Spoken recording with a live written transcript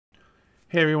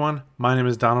Hey everyone, my name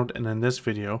is Donald, and in this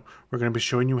video we're going to be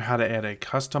showing you how to add a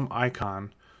custom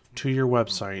icon to your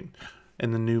website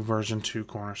in the new version 2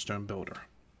 Cornerstone Builder.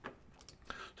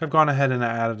 So I've gone ahead and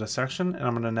added a section, and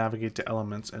I'm going to navigate to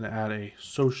elements and add a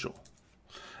social.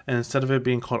 And instead of it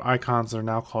being called icons, they're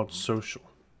now called social.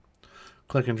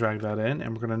 Click and drag that in,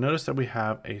 and we're going to notice that we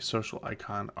have a social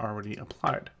icon already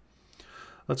applied.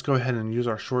 Let's go ahead and use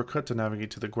our shortcut to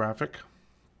navigate to the graphic.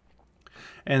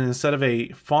 And instead of a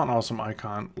font awesome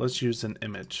icon, let's use an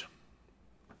image.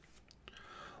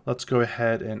 Let's go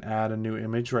ahead and add a new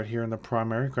image right here in the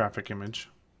primary graphic image.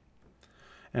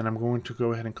 And I'm going to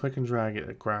go ahead and click and drag it,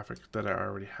 a graphic that I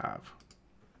already have.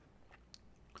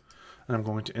 And I'm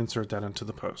going to insert that into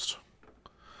the post.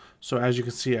 So as you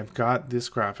can see, I've got this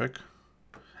graphic,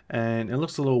 and it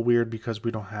looks a little weird because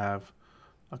we don't have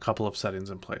a couple of settings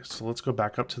in place. So let's go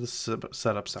back up to the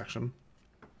setup section.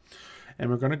 And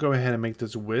we're going to go ahead and make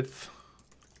this width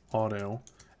auto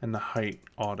and the height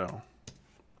auto.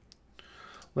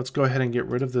 Let's go ahead and get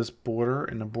rid of this border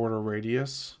and the border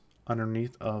radius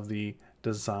underneath of the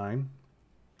design.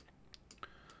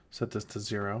 Set this to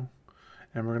 0.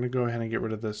 And we're going to go ahead and get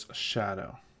rid of this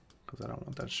shadow because I don't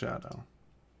want that shadow.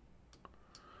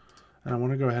 And I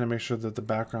want to go ahead and make sure that the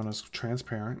background is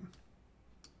transparent.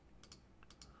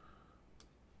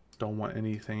 Don't want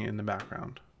anything in the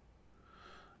background.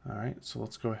 Alright, so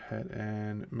let's go ahead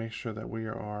and make sure that we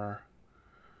are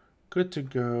good to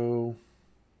go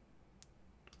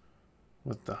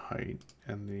with the height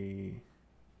and the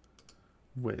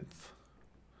width.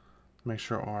 Make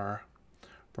sure our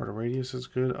border radius is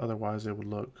good, otherwise it would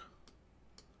look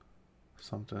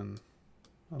something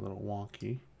a little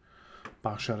wonky.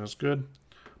 Box shadow is good.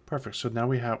 Perfect, so now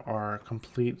we have our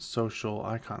complete social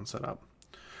icon set up.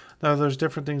 Now there's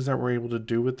different things that we're able to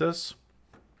do with this.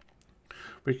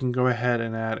 We can go ahead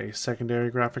and add a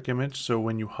secondary graphic image, so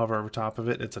when you hover over top of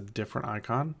it, it's a different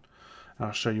icon. And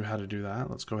I'll show you how to do that.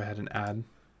 Let's go ahead and add,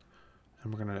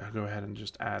 and we're going to go ahead and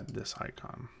just add this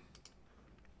icon.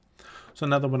 So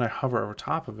now that when I hover over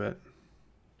top of it,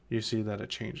 you see that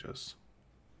it changes.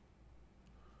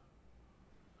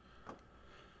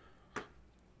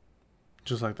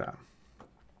 Just like that.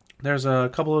 There's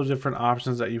a couple of different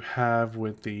options that you have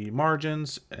with the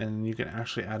margins, and you can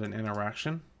actually add an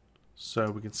interaction.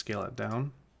 So we can scale it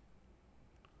down.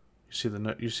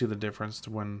 You see the difference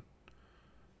to when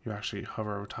you actually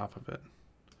hover over top of it.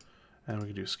 And we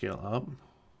can do scale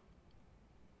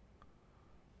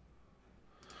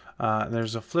up.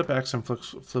 There's a flip X and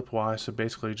flip Y, so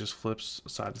basically it just flips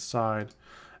side to side,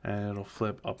 and it'll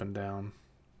flip up and down.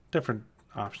 Different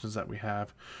options that we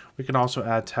have. We can also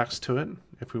add text to it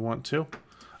if we want to.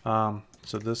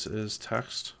 So this is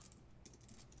text.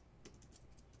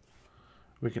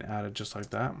 We can add it just like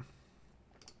that.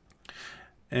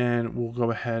 And we'll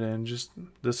go ahead and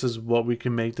this is what we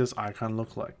can make this icon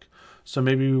look like. So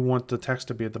maybe we want the text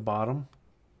to be at the bottom.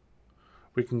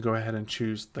 We can go ahead and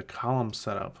choose the column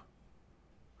setup.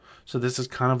 So this is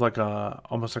kind of like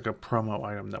almost like a promo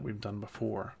item that we've done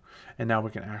before. And now we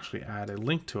can actually add a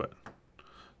link to it.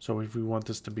 So if we want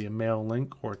this to be a mail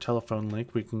link or a telephone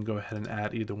link, we can go ahead and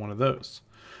add either one of those.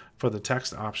 For the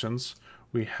text options,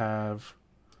 we have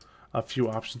a few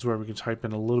options where we can type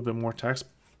in a little bit more text,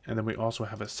 and then we also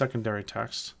have a secondary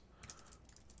text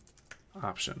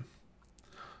option.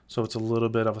 So it's a little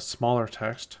bit of a smaller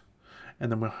text,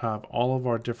 and then we'll have all of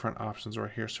our different options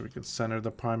right here. So we can center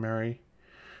the primary,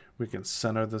 we can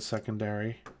center the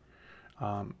secondary,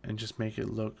 and just make it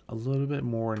look a little bit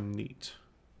more neat.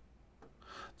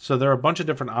 So there are a bunch of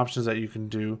different options that you can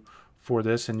do for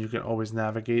this, and you can always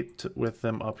navigate with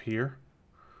them up here,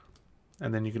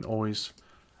 and then you can always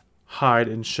hide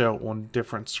and show on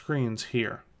different screens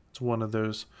here. It's one of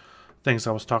those things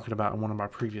I was talking about in one of my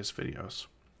previous videos.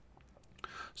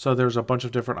 So there's a bunch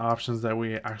of different options that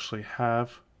we actually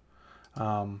have,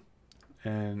 and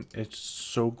it's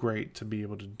so great to be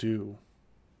able to do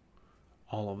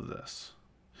all of this.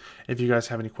 If you guys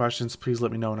have any questions, please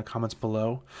let me know in the comments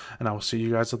below, and I will see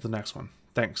you guys at the next one.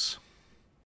 Thanks.